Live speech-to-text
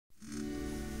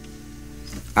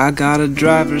I got a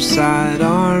driver's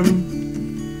sidearm,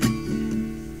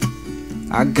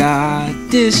 I got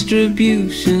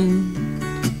distribution,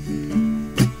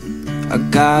 I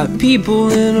got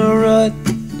people in a rut.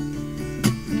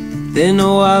 They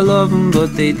know I love them,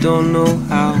 but they don't know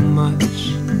how much.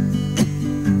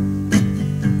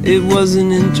 It was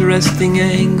an interesting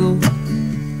angle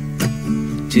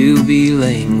to be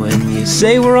laying when you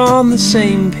say we're on the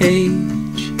same page,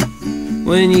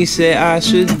 when you say I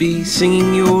should be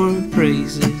singing your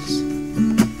praises,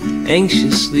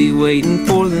 anxiously waiting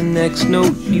for the next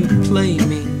note you play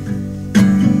me.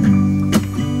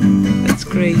 That's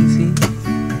crazy.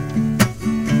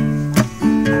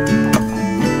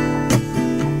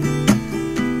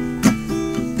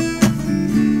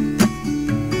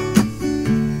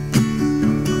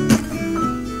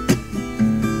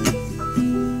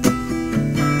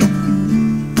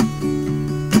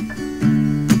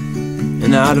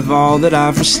 And out of all that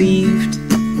I've received,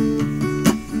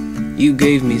 you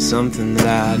gave me something that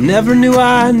I never knew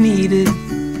I needed.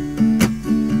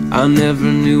 I never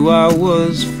knew I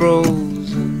was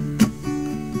frozen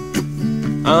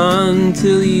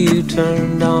until you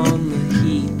turned on the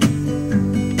heat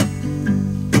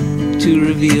to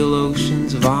reveal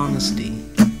oceans of honesty.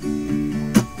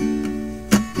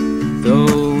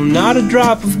 Though not a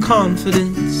drop of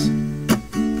confidence,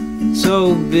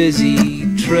 so busy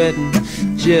treading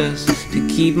just to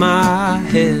keep my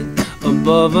head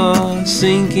above a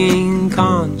sinking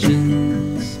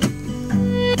conscience.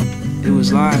 It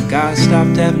was like I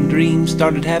stopped having dreams,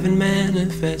 started having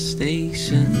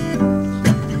manifestations.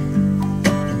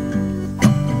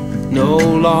 No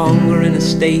longer in a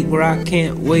state where I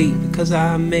can't wait because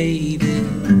I made it.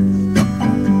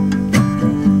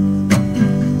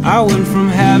 I went from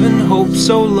having hope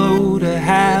so low to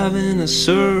having a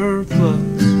surplus.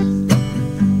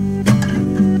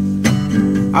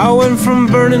 I went from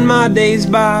burning my days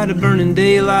by to burning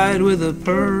daylight with a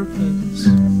purpose,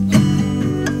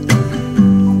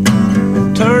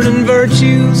 turning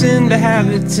virtues into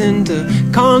habits, into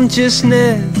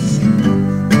consciousness.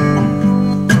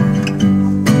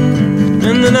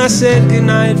 And then I said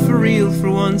goodnight for real for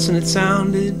once, and it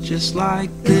sounded just like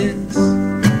this.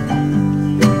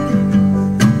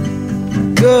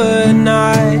 Good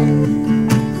night.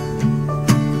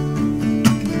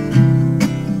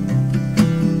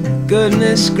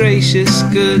 Goodness gracious,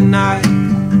 good night.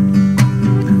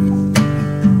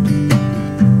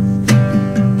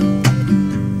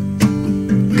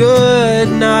 Good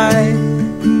night.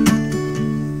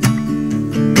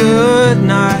 Good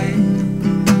night.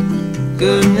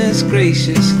 Goodness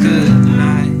gracious, good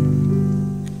night.